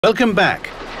Welcome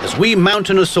back as we mount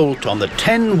an assault on the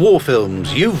 10 war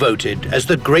films you voted as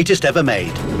the greatest ever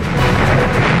made.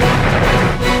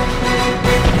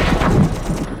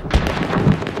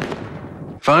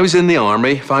 If I was in the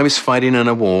army, if I was fighting in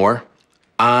a war,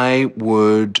 I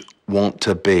would want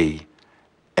to be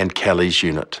in Kelly's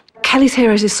unit. Kelly's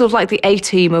Heroes is sort of like the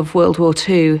A-team of World War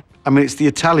II. I mean, it's the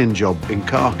Italian job in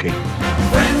khaki.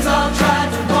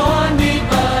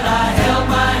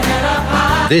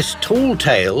 This tall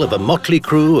tale of a motley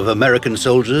crew of American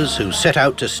soldiers who set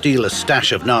out to steal a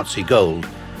stash of Nazi gold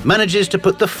manages to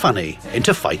put the funny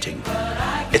into fighting.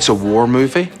 It's a war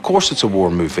movie. Of course it's a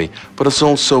war movie, but it's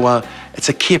also it's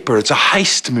a caper, it's a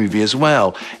heist movie as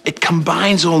well. It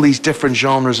combines all these different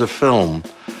genres of film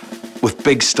with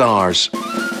big stars.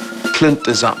 Clint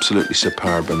is absolutely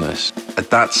superb in this. At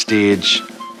that stage,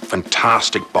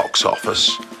 fantastic box office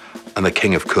and the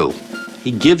king of cool. He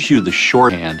gives you the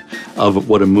shorthand of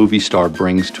what a movie star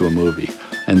brings to a movie,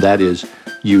 and that is,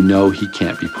 you know he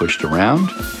can't be pushed around,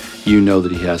 you know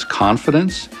that he has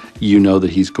confidence, you know that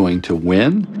he's going to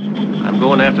win. I'm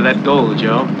going after that gold,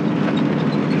 Joe.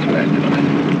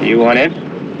 You want in?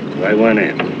 I want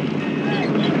in.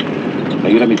 Now,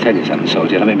 you let me tell you something,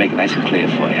 soldier. Let me make it nice and clear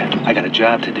for you. I got a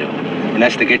job to do, and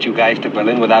that's to get you guys to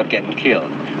Berlin without getting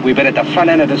killed. We've been at the front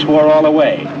end of this war all the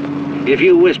way. If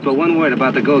you whisper one word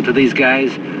about the gold to these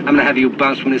guys, I'm gonna have you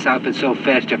bounce from this outfit so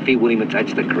fast your feet won't even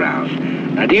touch the ground.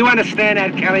 Now, do you understand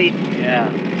that, Kelly?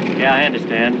 Yeah, I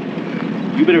understand.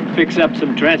 You better fix up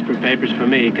some transfer papers for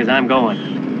me, because I'm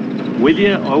going. With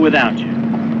you or without you.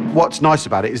 What's nice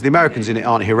about it is the Americans in it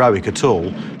aren't heroic at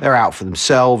all. They're out for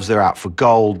themselves, they're out for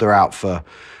gold, they're out for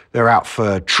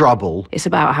trouble. It's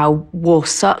about how war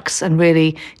sucks, and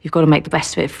really, you've got to make the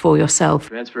best of it for yourself.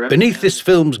 Beneath this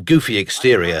film's goofy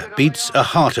exterior beats a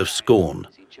heart of scorn.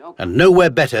 And nowhere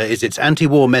better is its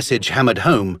anti-war message hammered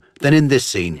home than in this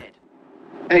scene.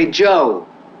 Hey, Joe,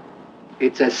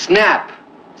 it's a snap.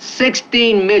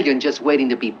 16 million just waiting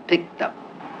to be picked up.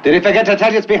 Did he forget to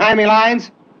tell you it's behind me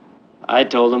lines? I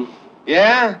told him.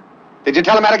 Yeah? Did you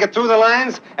tell him how to get through the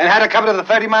lines and how to cover to the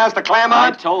 30 miles to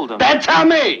Claremont? I told him. Then tell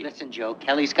me! Listen, Joe,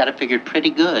 Kelly's got it figured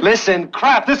pretty good. Listen,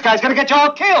 crap, this guy's gonna get you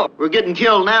all killed. We're getting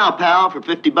killed now, pal, for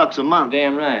 $50 a month.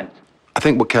 Damn right. I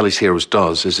think what Kelly's Heroes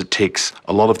does is it takes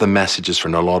a lot of the messages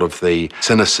from a lot of the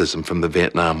cynicism from the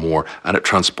Vietnam War and it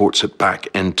transports it back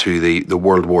into the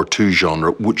World War II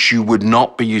genre, which you would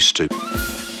not be used to.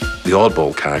 The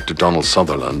oddball character, Donald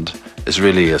Sutherland, is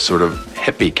really a sort of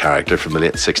hippie character from the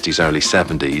late 60s, early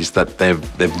 70s that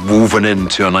they've woven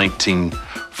into a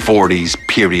 1940s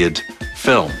period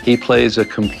film. He plays a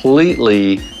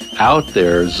completely out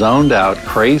there, zoned out,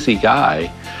 crazy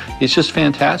guy. It's just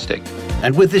fantastic.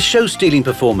 And with this show-stealing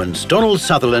performance, Donald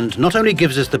Sutherland not only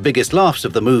gives us the biggest laughs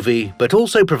of the movie, but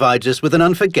also provides us with an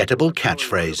unforgettable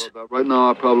catchphrase. Right now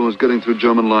our problem is getting through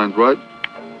German lines, right?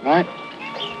 What?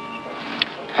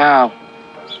 How?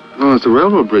 Oh, it's the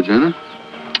railroad bridge, ain't it?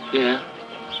 Yeah.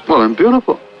 Well, then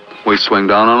beautiful. We swing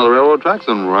down onto the railroad tracks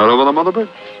and right over the mother bridge.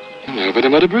 Over the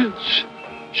mother bridge.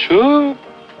 Sure.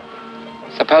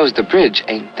 Suppose the bridge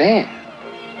ain't there.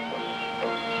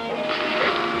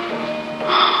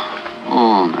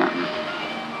 Oh,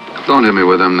 man. Don't hit me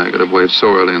with them negative waves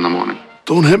so early in the morning.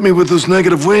 Don't hit me with those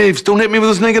negative waves. Don't hit me with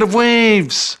those negative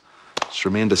waves. It's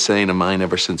remained a saying of mine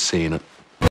ever since seeing it.